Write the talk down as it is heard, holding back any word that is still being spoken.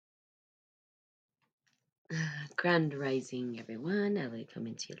Grand rising, everyone. I like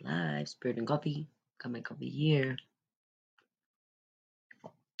coming to you live. Spirit and coffee. Got my coffee here.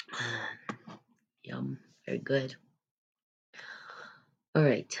 Yum. Very good. All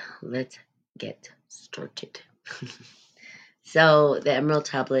right, let's get started. So, the Emerald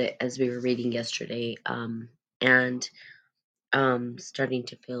Tablet, as we were reading yesterday, and starting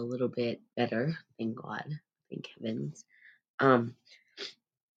to feel a little bit better. Thank God. Thank heavens. Um,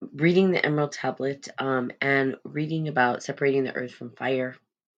 Reading the Emerald Tablet, and reading about separating the earth from fire.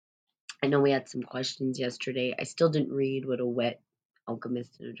 I know we had some questions yesterday. I still didn't read what a wet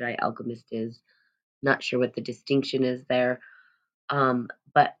alchemist and a dry alchemist is. Not sure what the distinction is there,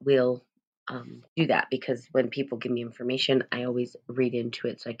 but we'll do that because when people give me information, I always read into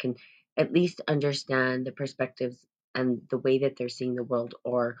it so I can at least understand the perspectives and the way that they're seeing the world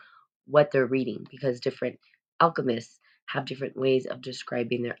or what they're reading because different alchemists have different ways of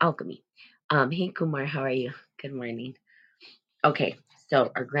describing their alchemy. Hey Kumar, how are you? Good morning. Okay,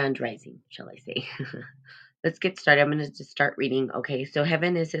 so our grand rising, shall I say. Let's get started. I'm going to just start reading. Okay, so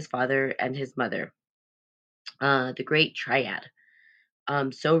heaven is his father and his mother, the great triad.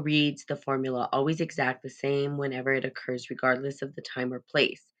 So reads the formula, always exact the same whenever it occurs, regardless of the time or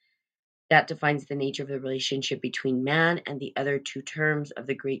place. That defines the nature of the relationship between man and the other two terms of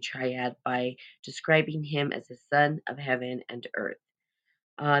the great triad by describing him as the son of heaven and earth.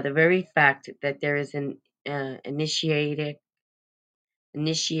 The very fact that there is an initiatic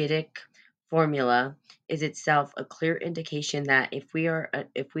formula is itself a clear indication that if we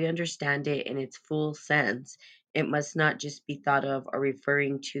understand it in its full sense, it must not just be thought of or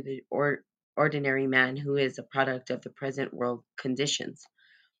referring to the ordinary man who is a product of the present world conditions,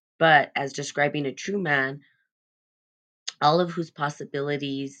 but as describing a true man, all of whose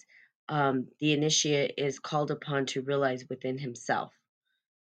possibilities the initiate is called upon to realize within himself.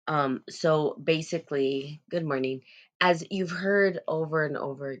 So basically, good morning. As you've heard over and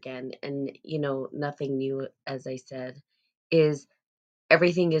over again, and nothing new, as I said, is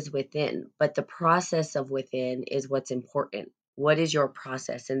everything is within, but the process of within is what's important. What is your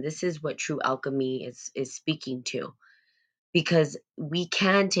process? And this is what true alchemy is speaking to, because we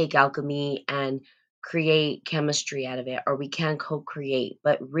can take alchemy and create chemistry out of it, or we can co-create,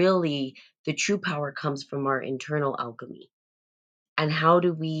 but really the true power comes from our internal alchemy. And how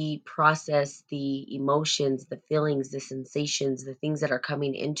do we process the emotions, the feelings, the sensations, the things that are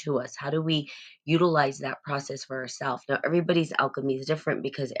coming into us? How do we utilize that process for ourselves? Now, everybody's alchemy is different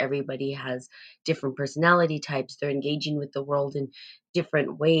because everybody has different personality types. They're engaging with the world in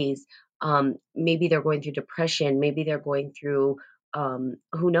different ways. Maybe they're going through depression. Maybe they're going through,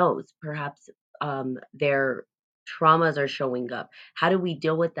 who knows, perhaps their traumas are showing up. How do we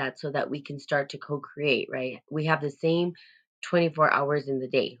deal with that so that we can start to co create, right? We have the same 24 hours in the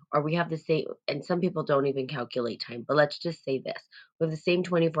day, or we have the same, and some people don't even calculate time, but let's just say this: we have the same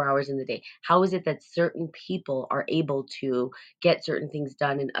 24 hours in the day. How is it that certain people are able to get certain things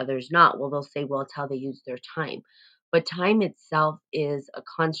done and others not? Well, they'll say, well, it's how they use their time. But time itself is a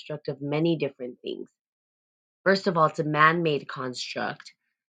construct of many different things. First of all, it's a man made construct,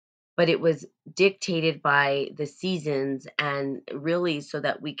 but it was dictated by the seasons and really so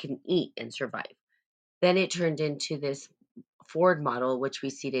that we can eat and survive. Then it turned into this Ford model, which we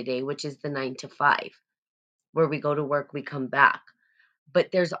see today, which is the 9 to 5, where we go to work, we come back.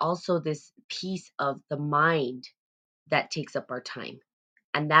 But there's also this piece of the mind that takes up our time.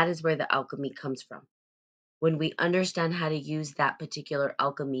 And that is where the alchemy comes from. When we understand how to use that particular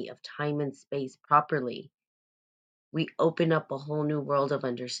alchemy of time and space properly, we open up a whole new world of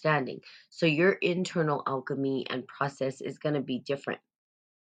understanding. So your internal alchemy and process is going to be different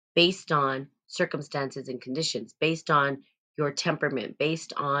based on circumstances and conditions, based on your temperament,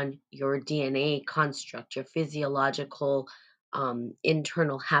 based on your DNA construct, your physiological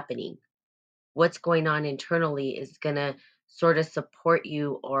internal happening. What's going on internally is going to sort of support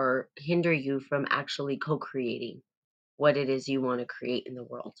you or hinder you from actually co creating what it is you want to create in the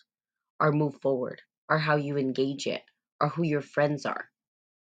world or move forward or how you engage it or who your friends are.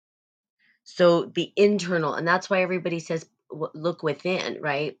 So the internal, and that's why everybody says look within,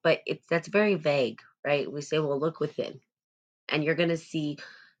 right? But it's that's very vague, right? We say, well, look within, and you're going to see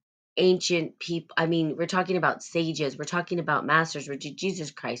ancient people. I mean, we're talking about sages, we're talking about masters,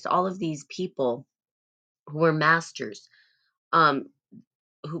 Jesus Christ, all of these people who were masters, um,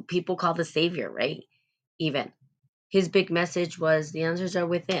 who people call the savior, right? Even his big message was the answers are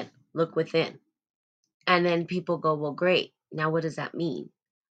within. Look within, and then people go, well, great. Now, what does that mean?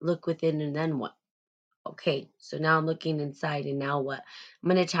 Look within, and then what? Okay, so now I'm looking inside, and now what? I'm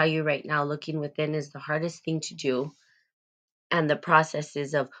going to tell you right now, looking within is the hardest thing to do. And the process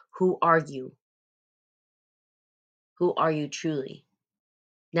is of who are you? Who are you truly?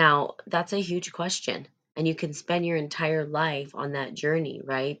 Now, that's a huge question. And you can spend your entire life on that journey,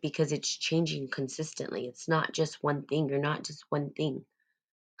 right? Because it's changing consistently. It's not just one thing. You're not just one thing,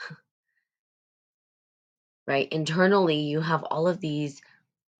 right? Internally, you have all of these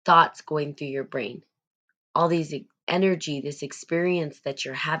thoughts going through your brain, all these energy, this experience that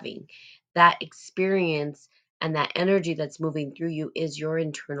you're having. That experience and that energy that's moving through you is your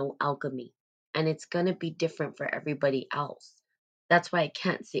internal alchemy. And it's going to be different for everybody else. That's why I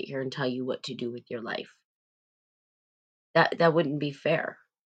can't sit here and tell you what to do with your life. That wouldn't be fair.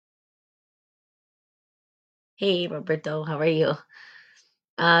 Hey, Roberto, how are you?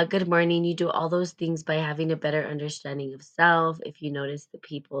 Good morning. You do all those things by having a better understanding of self. If you notice the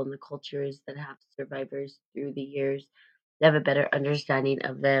people and the cultures that have survivors through the years, they have a better understanding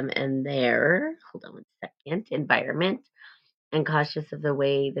of them and their, hold on one second, environment, and cautious of the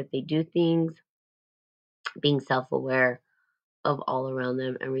way that they do things, being self aware of all around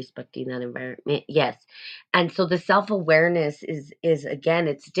them and respecting that environment. Yes. And so the self-awareness is again,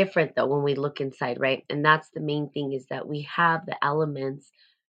 it's different though when we look inside, right? And that's the main thing, is that we have the elements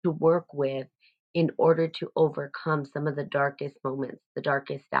to work with in order to overcome some of the darkest moments, the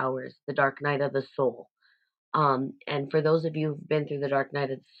darkest hours, the dark night of the soul. And for those of you who've been through the dark night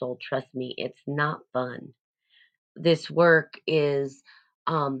of the soul, trust me, it's not fun. This work is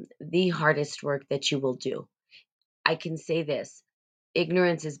the hardest work that you will do. I can say this: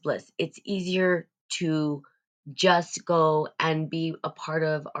 ignorance is bliss. It's easier to just go and be a part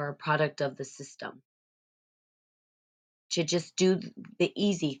of or a product of the system, to just do the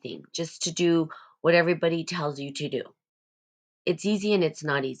easy thing, just to do what everybody tells you to do. It's easy and it's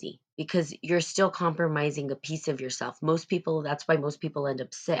not easy because you're still compromising a piece of yourself. Most people, that's why most people end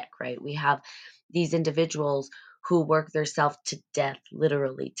up sick, right? We have these individuals who work themselves to death,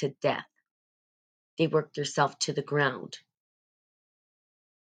 literally to death. They work themselves to the ground.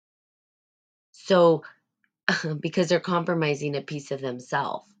 So because they're compromising a piece of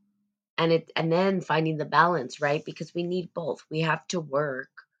themselves, and then finding the balance, right? Because we need both. We have to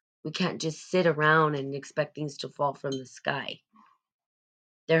work. We can't just sit around and expect things to fall from the sky.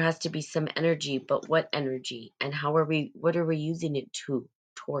 There has to be some energy, but what energy, and what are we using it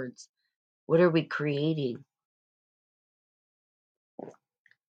towards? What are we creating?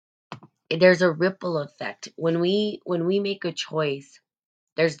 There's a ripple effect when we make a choice.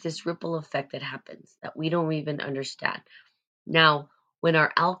 There's this ripple effect that happens that we don't even understand. Now, when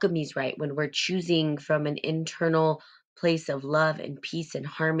our alchemy's right, when we're choosing from an internal place of love and peace and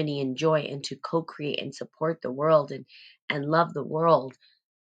harmony and joy, and to co-create and support the world and love the world,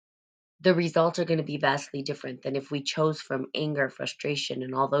 the results are going to be vastly different than if we chose from anger, frustration,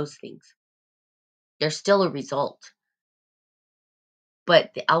 and all those things. There's still a result,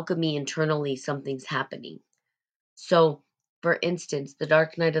 but the alchemy internally, something's happening. So, for instance, the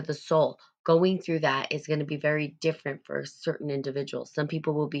dark night of the soul, going through that is going to be very different for certain individuals. Some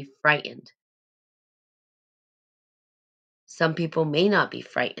people will be frightened. Some people may not be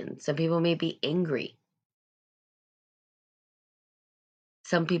frightened. Some people may be angry.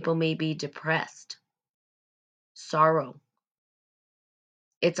 Some people may be depressed, sorrow.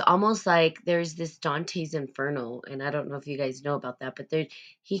 It's almost like there's this Dante's Inferno, and I don't know if you guys know about that, but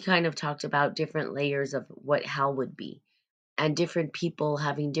he kind of talked about different layers of what hell would be, and different people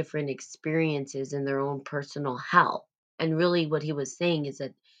having different experiences in their own personal hell. And really, what he was saying is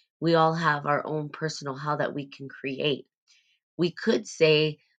that we all have our own personal hell that we can create. We could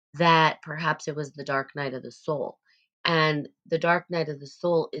say that perhaps it was the dark night of the soul. And the dark night of the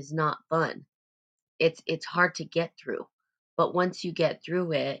soul is not fun. It's hard to get through. But once you get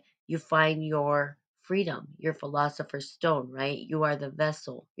through it, you find your freedom, your philosopher's stone, right? You are the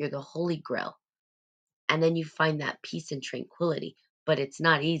vessel, you're the holy grail. And then you find that peace and tranquility. But it's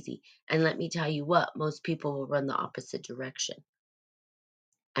not easy. And let me tell you what, most people will run the opposite direction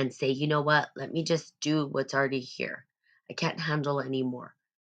and say, you know what, let me just do what's already here. I can't handle anymore.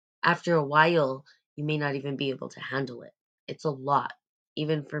 After a while, you may not even be able to handle it. It's a lot,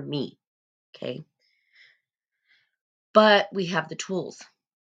 even for me. Okay. But we have the tools.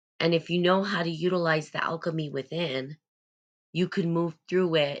 And if you know how to utilize the alchemy within, you can move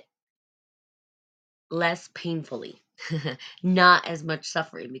through it less painfully, not as much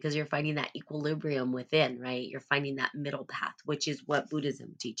suffering, because you're finding that equilibrium within, right? You're finding that middle path, which is what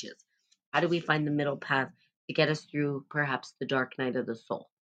Buddhism teaches. How do we find the middle path to get us through perhaps the dark night of the soul,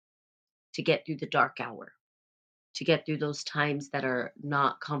 to get through the dark hour, to get through those times that are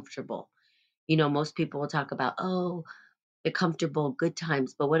not comfortable? Most people will talk about, oh, the comfortable good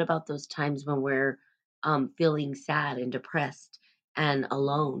times, but what about those times when we're feeling sad and depressed and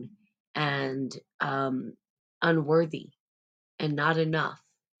alone and unworthy and not enough.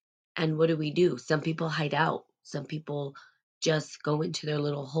 And what do? Some people hide out. Some people just go into their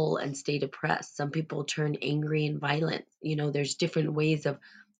little hole and stay depressed. Some people turn angry and violent. There's different ways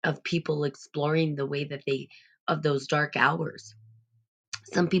of people exploring the way that they of those dark hours.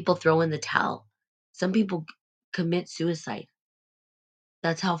 Some people throw in the towel. Some people commit suicide.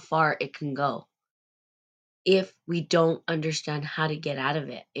 That's how far it can go. If we don't understand how to get out of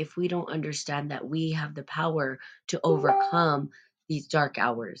it, if we don't understand that we have the power to overcome these dark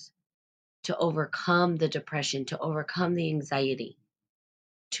hours, to overcome the depression, to overcome the anxiety,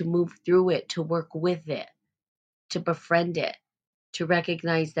 to move through it, to work with it, to befriend it, to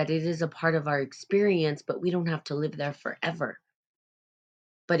recognize that it is a part of our experience, but we don't have to live there forever.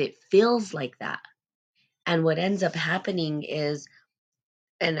 But it feels like that. And what ends up happening is,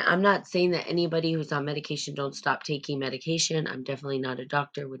 and I'm not saying that anybody who's on medication don't stop taking medication. I'm definitely not a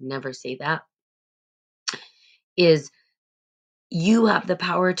doctor, would never say that. Is you have the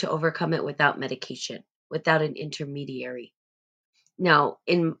power to overcome it without medication, without an intermediary. Now,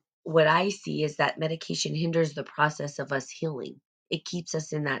 in what I see is that medication hinders the process of us healing. It keeps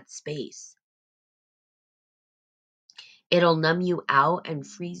us in that space. It'll numb you out and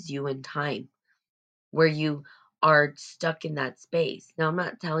freeze you in time where you are stuck in that space. Now, I'm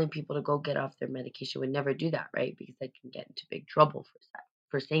not telling people to go get off their medication. Would never do that, right? Because I can get into big trouble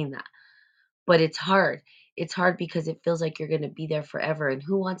for saying that. But it's hard. It's hard because it feels like you're going to be there forever. And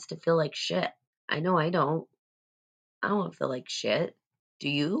who wants to feel like shit? I know I don't. I don't want to feel like shit. Do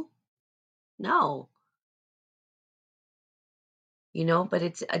you? No. But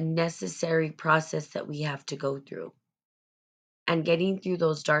it's a necessary process that we have to go through. And getting through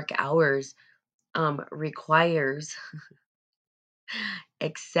those dark hours requires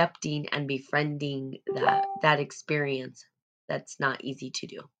accepting and befriending that experience. That's not easy to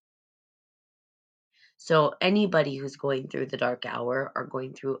do. So anybody who's going through the dark hour or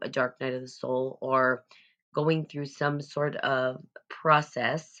going through a dark night of the soul or going through some sort of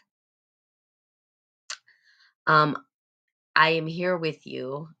process, um, I am here with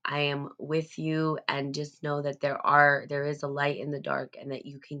you. I am with you, and just know that there is a light in the dark and that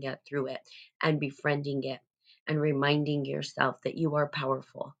you can get through it, and befriending it and reminding yourself that you are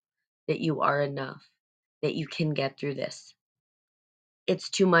powerful, that you are enough, that you can get through this. It's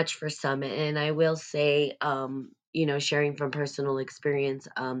too much for some, and I will say, sharing from personal experience,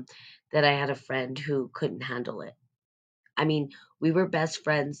 that I had a friend who couldn't handle it. I mean, we were best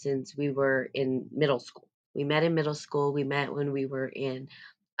friends since we were in middle school. We met in middle school. We met when we were in,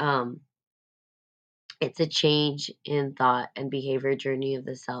 um, it's a change in thought and behavior journey of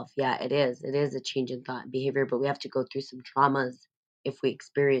the self. Yeah, it is. It is a change in thought and behavior, but we have to go through some traumas if we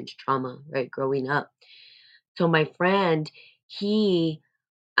experience trauma, right, growing up. So my friend, he,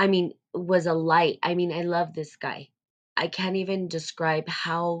 was a light. I love this guy. I can't even describe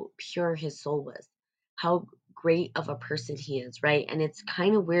how pure his soul was, how great of a person he is, right? And it's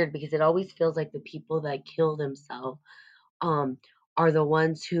kind of weird because it always feels like the people that kill themselves um are the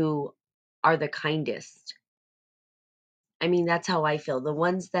ones who are the kindest. That's how I feel. The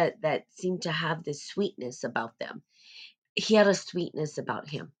ones that seem to have this sweetness about them. He had a sweetness about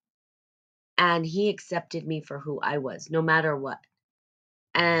him, and he accepted me for who I was, no matter what.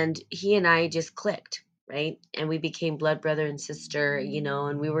 And he and I just clicked, right? And we became blood brother and sister,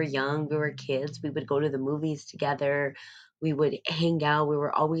 and we were young, we were kids. We would go to the movies together, we would hang out, we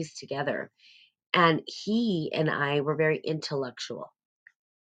were always together. And he and I were very intellectual.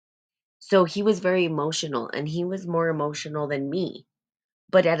 So he was very emotional, and he was more emotional than me.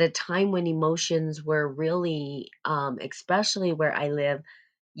 But at a time when emotions were really, especially where I live,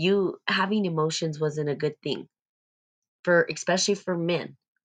 you having emotions wasn't a good thing, for especially for men.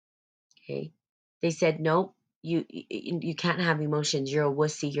 Okay. They said, nope, you can't have emotions. You're a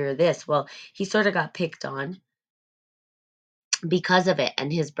wussy. You're this. Well, he sort of got picked on because of it.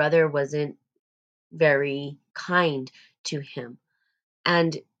 And his brother wasn't very kind to him.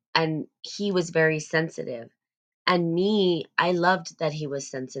 And he was very sensitive. And me, I loved that he was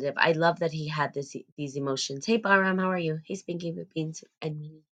sensitive. I loved that he had these emotions. Hey Baram, how are you? Hey Spinky with Beans and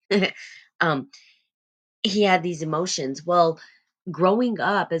me. um, he had these emotions. Well, growing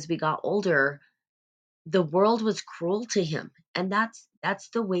up as we got older, the world was cruel to him, and that's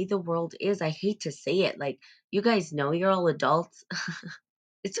the way the world is. I hate to say it, like, you guys know, you're all adults.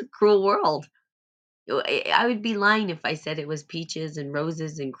 It's a cruel world. I would be lying if I said it was peaches and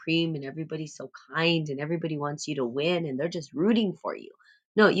roses and cream and everybody's so kind and everybody wants you to win and they're just rooting for you.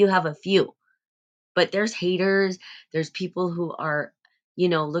 No, you have a few, but there's haters, there's people who are,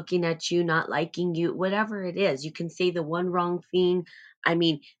 looking at you, not liking you, whatever it is. You can say the one wrong thing I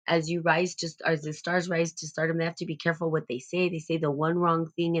mean, as the stars rise to stardom, they have to be careful what they say. They say the one wrong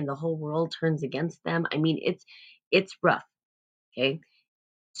thing and the whole world turns against them. I mean, it's rough, okay?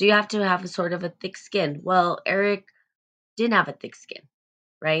 So you have to have a sort of a thick skin. Well, Eric didn't have a thick skin,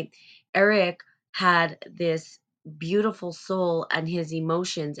 right? Eric had this beautiful soul and his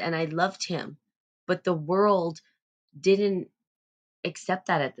emotions, and I loved him. But the world didn't accept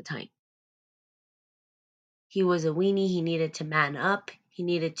that at the time. He was a weenie. He needed to man up. He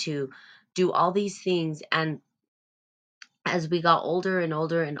needed to do all these things. And as we got older and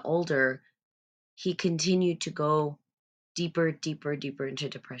older and older, he continued to go deeper, deeper, deeper into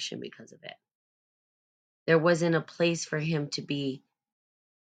depression because of it. There wasn't a place for him to be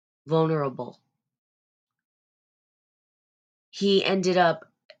vulnerable. He ended up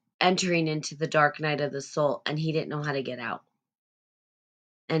entering into the dark night of the soul and he didn't know how to get out.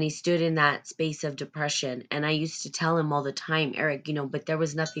 And he stood in that space of depression. And I used to tell him all the time, Eric, but there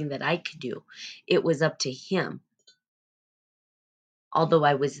was nothing that I could do. It was up to him. Although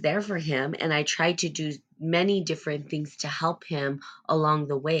I was there for him and I tried to do many different things to help him along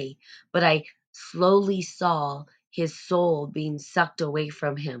the way, but I slowly saw his soul being sucked away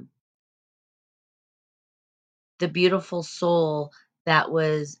from him. The beautiful soul that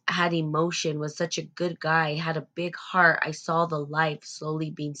was had emotion, was such a good guy, had a big heart. I saw the life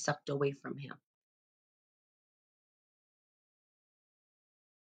slowly being sucked away from him.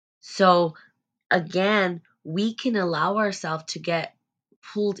 So again, we can allow ourselves to get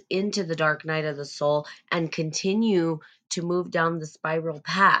pulled into the dark night of the soul and continue to move down the spiral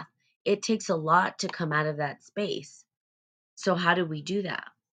path. It takes a lot to come out of that space. So, how do we do that?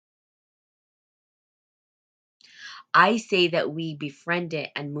 I say that we befriend it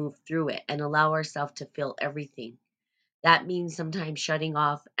and move through it and allow ourselves to feel everything. That means sometimes shutting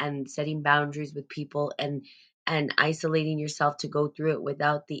off and setting boundaries with people and isolating yourself to go through it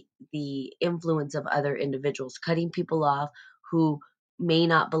without the influence of other individuals, cutting people off who may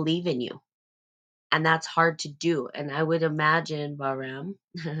not believe in you. And that's hard to do. And I would imagine, Bahram,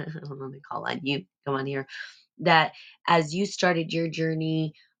 let me call on you, come on here, that as you started your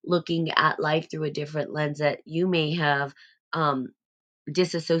journey looking at life through a different lens, that you may have um,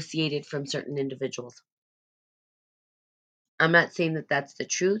 disassociated from certain individuals. I'm not saying that that's the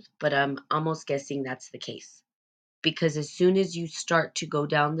truth, but I'm almost guessing that's the case. Because as soon as you start to go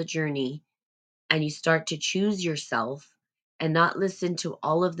down the journey and you start to choose yourself and not listen to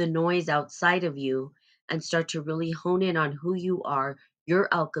all of the noise outside of you and start to really hone in on who you are, your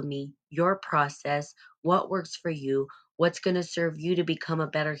alchemy, your process, what works for you, what's going to serve you to become a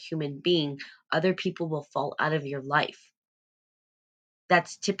better human being, other people will fall out of your life.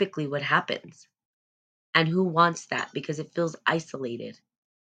 That's typically what happens. And who wants that? Because it feels isolated.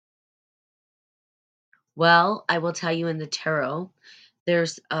 Well, I will tell you in the tarot,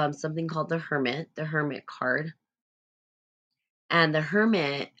 there's something called the Hermit card. And the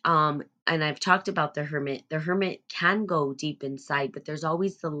Hermit, and I've talked about the Hermit can go deep inside, but there's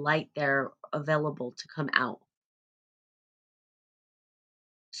always the light there available to come out.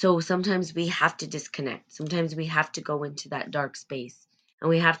 So sometimes we have to disconnect. Sometimes we have to go into that dark space and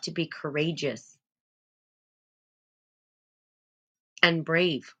we have to be courageous and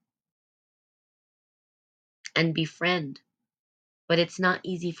brave and befriend. But it's not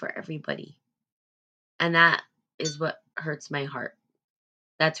easy for everybody. And that is what hurts my heart.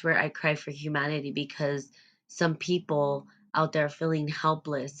 That's where I cry for humanity because some people out there feeling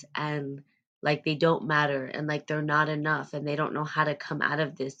helpless and like they don't matter and like they're not enough and they don't know how to come out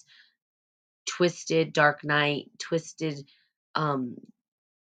of this twisted dark night, twisted um,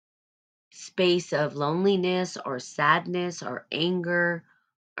 space of loneliness or sadness or anger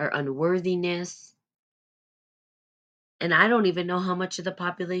or unworthiness. And I don't even know how much of the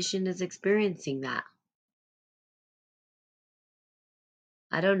population is experiencing that.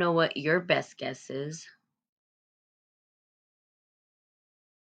 I don't know what your best guess is.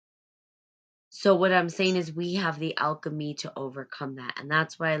 So what I'm saying is we have the alchemy to overcome that. And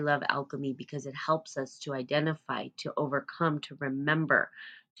that's why I love alchemy because it helps us to identify, to overcome, to remember,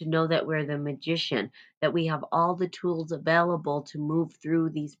 to know that we're the magician, that we have all the tools available to move through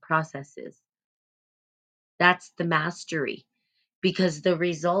these processes. That's the mastery because the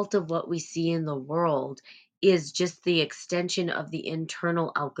result of what we see in the world is just the extension of the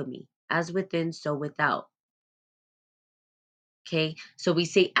internal alchemy, as within, so without. Okay, so we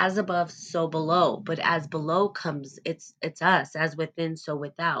say as above, so below, but as below comes, it's us, as within, so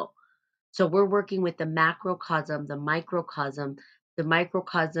without. So we're working with the macrocosm, the microcosm. The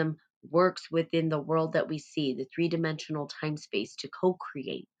microcosm works within the world that we see, the three-dimensional time space to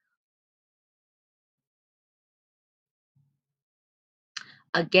co-create.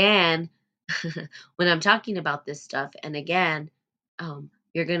 Again, when I'm talking about this stuff, and again,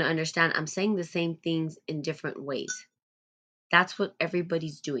 you're going to understand I'm saying the same things in different ways. That's what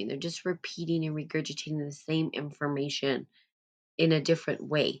everybody's doing. They're just repeating and regurgitating the same information in a different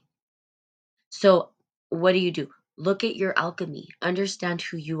way. So, what do? Look at your alchemy, understand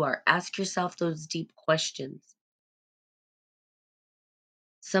who you are, ask yourself those deep questions.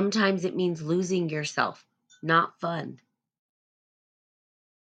 Sometimes it means losing yourself, not fun.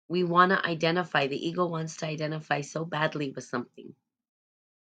 We want to identify, the ego wants to identify so badly with something.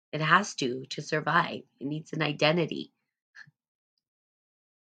 It has to survive. It needs an identity.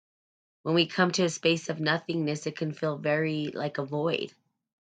 When we come to a space of nothingness, it can feel very like a void,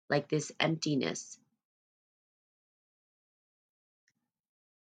 like this emptiness.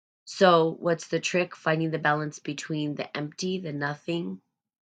 So, what's the trick? Finding the balance between the empty, the nothing,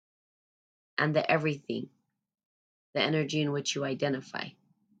 and the everything, the energy in which you identify.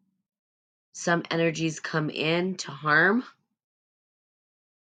 Some energies come in to harm,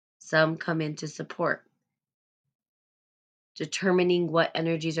 some come in to support. Determining what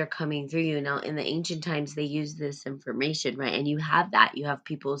energies are coming through you. Now, in the ancient times, they use this information, right? And you have that. You have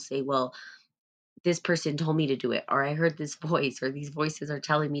people say, well, this person told me to do it, or I heard this voice, or these voices are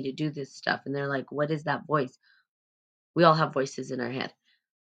telling me to do this stuff. And they're like, what is that voice? We all have voices in our head.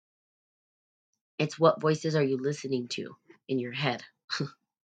 It's what voices are you listening to in your head?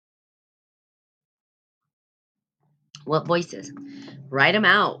 What voices? Write them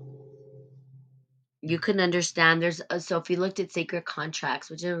out. You can understand. So if you looked at Sacred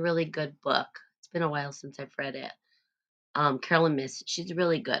Contracts, which is a really good book, it's been a while since I've read it. Carolyn Miss, she's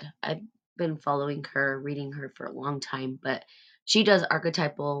really good. I've been following her, reading her for a long time, but she does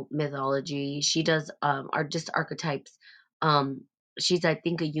archetypal mythology. She does are just archetypes. Um, she's, I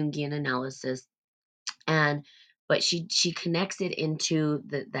think, a Jungian analysis, and but she connects it into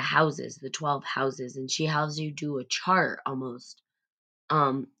the houses, the 12 houses, and she has you do a chart almost.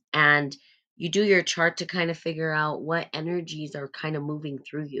 And you do your chart to kind of figure out what energies are kind of moving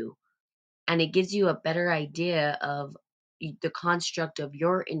through you, and it gives you a better idea of the construct of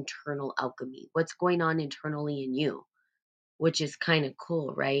your internal alchemy, what's going on internally in you, which is kind of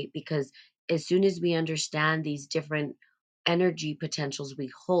cool, right? Because as soon as we understand these different energy potentials we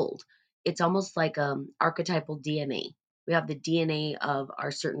hold, it's almost like archetypal DNA. We have the DNA of our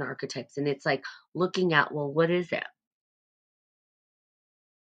certain archetypes, and it's like looking at, well, what is it?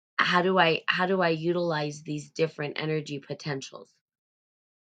 How do I utilize these different energy potentials?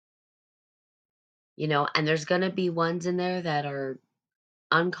 And there's going to be ones in there that are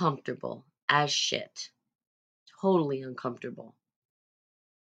uncomfortable as shit. Totally uncomfortable.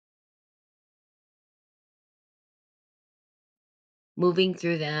 Moving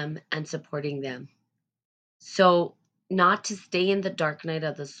through them and supporting them. So, not to stay in the dark night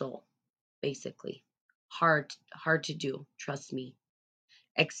of the soul, basically. Hard to do, trust me.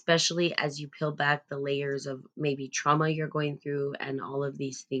 Especially as you peel back the layers of maybe trauma you're going through and all of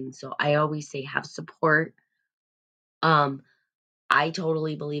these things. So I always say have support. Um I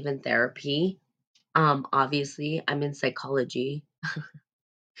totally believe in therapy. Obviously, I'm in psychology.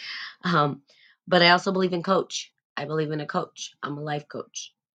 Um, but I also believe in coach. I believe in a coach. I'm a life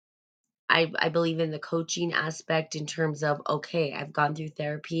coach. I believe in the coaching aspect in terms of, okay, I've gone through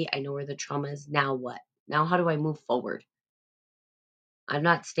therapy. I know where the trauma is. Now what? Now, how do I move forward? I'm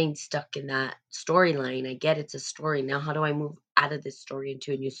not staying stuck in that storyline. I get it's a story. Now, how do I move out of this story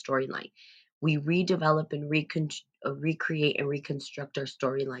into a new storyline? We redevelop and recreate and reconstruct our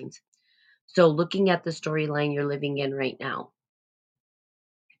storylines. So, looking at the storyline you're living in right now,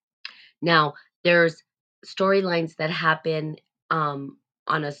 now, there's storylines that happen on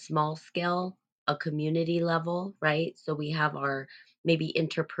a small scale, a community level, right? So we have our maybe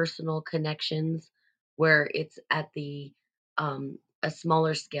interpersonal connections where it's at the a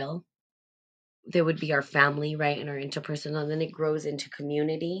smaller scale. There would be our family, right, and our interpersonal, and then it grows into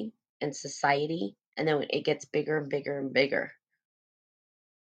community and society, and then it gets bigger and bigger and bigger.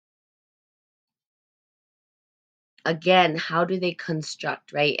 Again, how do they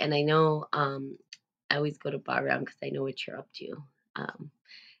construct, right? And I know I always go to Bahram because I know what you're up to. Um,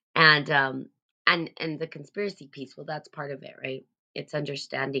 and and the conspiracy piece, well, that's part of it, right? It's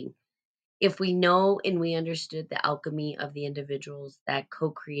understanding. If we know and we understood the alchemy of the individuals that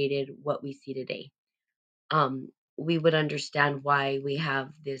co-created what we see today, we would understand why we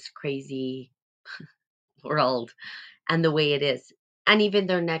have this crazy world and the way it is, and even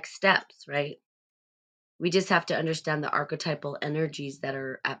their next steps, right? We just have to understand the archetypal energies that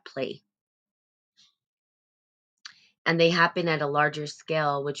are at play. And they happen at a larger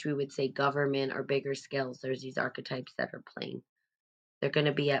scale, which we would say government or bigger scales. There's these archetypes that are playing. They're going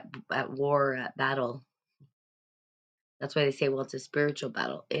to be at war, at battle. That's why they say, well, it's a spiritual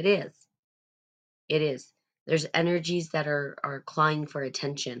battle. It is. It is. There's energies that are clawing for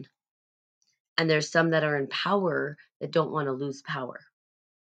attention, and there's some that are in power that don't want to lose power.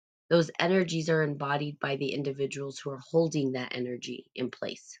 Those energies are embodied by the individuals who are holding that energy in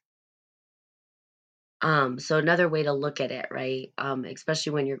place. So another way to look at it, right?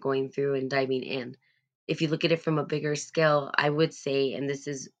 Especially when you're going through and diving in. If you look at it from a bigger scale, I would say, and this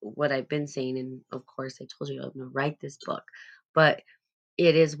is what I've been saying, and of course I told you I'm gonna write this book, but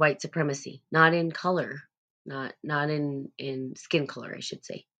it is white supremacy, not in color, not in skin color, I should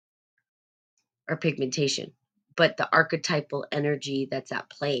say, or pigmentation, but the archetypal energy that's at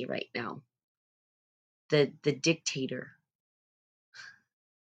play right now. The dictator,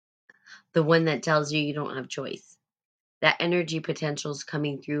 the one that tells you you don't have choice. That energy potential is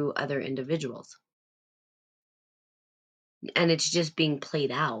coming through other individuals, and it's just being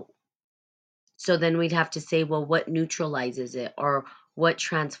played out. So then we'd have to say, well, what neutralizes it, or what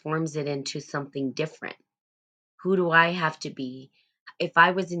transforms it into something different? Who do I have to be? If I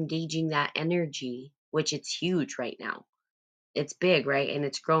was engaging that energy, which it's huge right now, it's big, right? And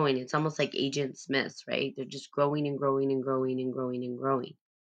it's growing. It's almost like Agent Smiths, right? They're just growing and growing and growing and growing and growing.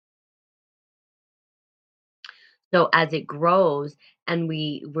 So as it grows and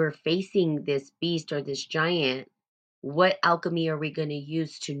we're facing this beast or this giant, what alchemy are we going to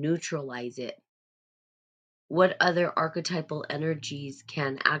use to neutralize it? What other archetypal energies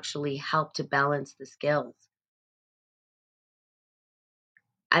can actually help to balance the scales?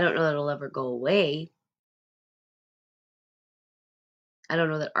 I don't know that it'll ever go away. I don't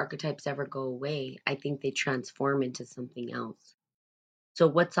know that archetypes ever go away. I think they transform into something else. So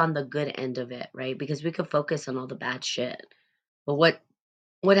what's on the good end of it, right? Because we could focus on all the bad shit. But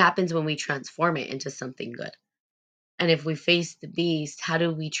what happens when we transform it into something good? And if we face the beast, how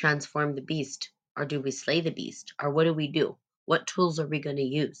do we transform the beast? Or do we slay the beast? Or what do we do? What tools are we going to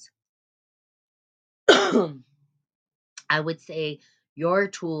use? I would say your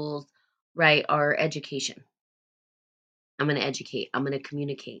tools, right, are education. I'm going to educate. I'm going to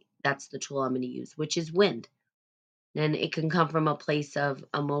communicate. That's the tool I'm going to use, which is wind. And it can come from a place of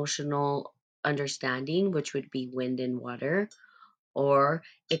emotional understanding, which would be wind and water, or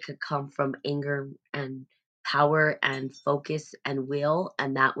it could come from anger and power and focus and will,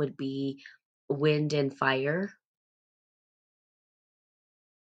 and that would be wind and fire.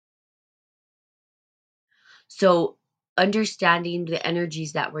 So understanding the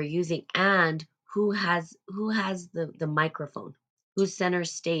energies that we're using, and who has the microphone, who's center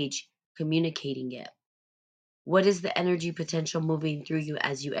stage communicating it. What is the energy potential moving through you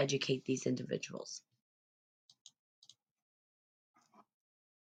as you educate these individuals?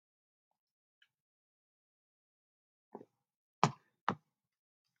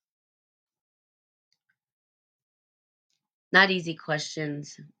 Not easy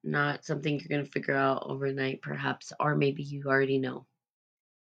questions, not something you're going to figure out overnight, perhaps, or maybe you already know.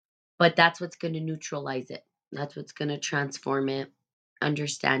 But that's what's going to neutralize it. That's what's going to transform it,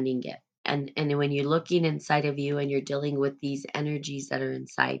 understanding it. And when you're looking inside of you and you're dealing with these energies that are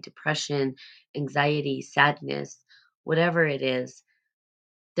inside, depression, anxiety, sadness, whatever it is,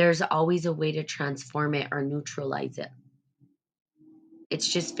 there's always a way to transform it or neutralize it. It's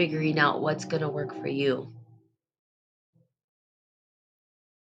just figuring out what's going to work for you.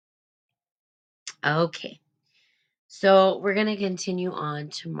 Okay. So we're going to continue on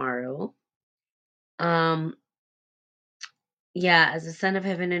tomorrow. Um, yeah, as the son of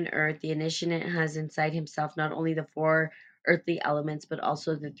heaven and earth, the initiate has inside himself not only the four earthly elements, but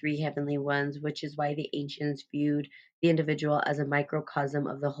also the three heavenly ones, which is why the ancients viewed the individual as a microcosm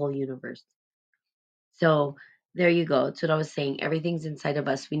of the whole universe. So there you go. That's what I was saying. Everything's inside of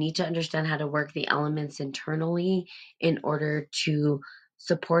us. We need to understand how to work the elements internally in order to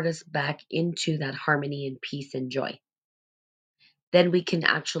support us back into that harmony and peace and joy. Then we can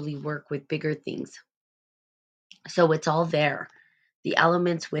actually work with bigger things. So it's all there, the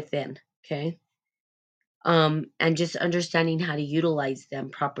elements within, okay? And just understanding how to utilize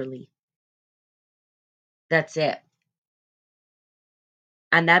them properly. That's it.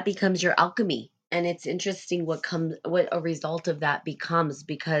 And that becomes your alchemy. And it's interesting what a result of that becomes,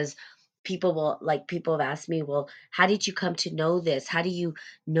 because people have asked me, well, how did you come to know this? How do you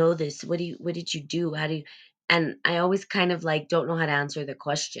know this? What did you do? How do you, and I always kind of like don't know how to answer the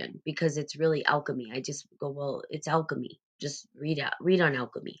question, because it's really alchemy. I just go, well, it's alchemy. Just read on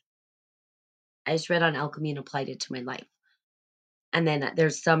alchemy. I just read on alchemy and applied it to my life. And then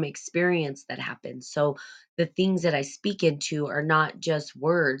there's some experience that happens. So the things that I speak into are not just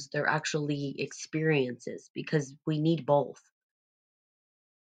words, they're actually experiences, because we need both.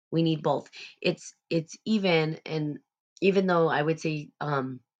 We need both. It's even, and even though I would say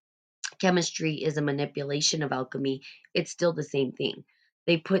chemistry is a manipulation of alchemy, it's still the same thing.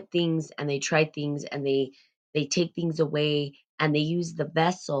 They put things and they try things and they take things away and they use the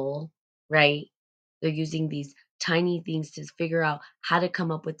vessel, right? They're using these tiny things to figure out how to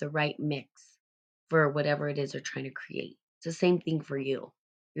come up with the right mix for whatever it is they're trying to create. It's the same thing for you.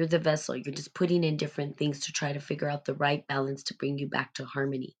 You're the vessel. You're just putting in different things to try to figure out the right balance to bring you back to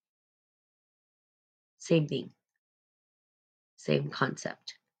harmony. Same thing, same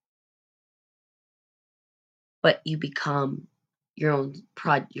concept. But you become your own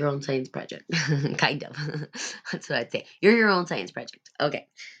science project. Kind of. That's what I'd say. You're your own science project. Okay.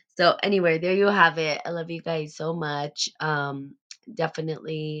 So anyway, there you have it. I love you guys so much.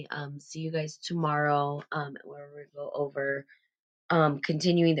 Definitely see you guys tomorrow, where we go over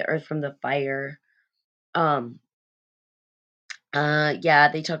continuing the earth from the fire. Um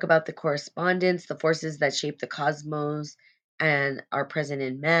yeah, they talk about the correspondence, the forces that shape the cosmos and are present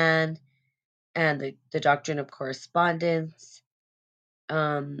in man, and the doctrine of correspondence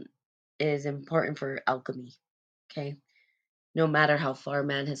um, is important for alchemy. Okay. No matter how far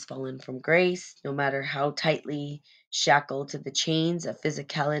man has fallen from grace, no matter how tightly shackled to the chains of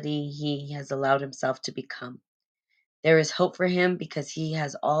physicality he has allowed himself to become, there is hope for him because he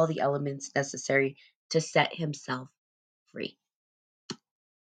has all the elements necessary to set himself free.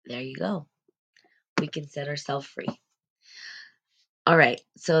 There you go. We can set ourselves free. All right.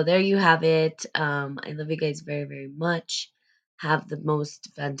 So there you have it. I love you guys very, very much. Have the most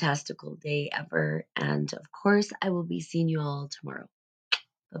fantastical day ever. And of course, I will be seeing you all tomorrow.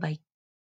 Bye bye.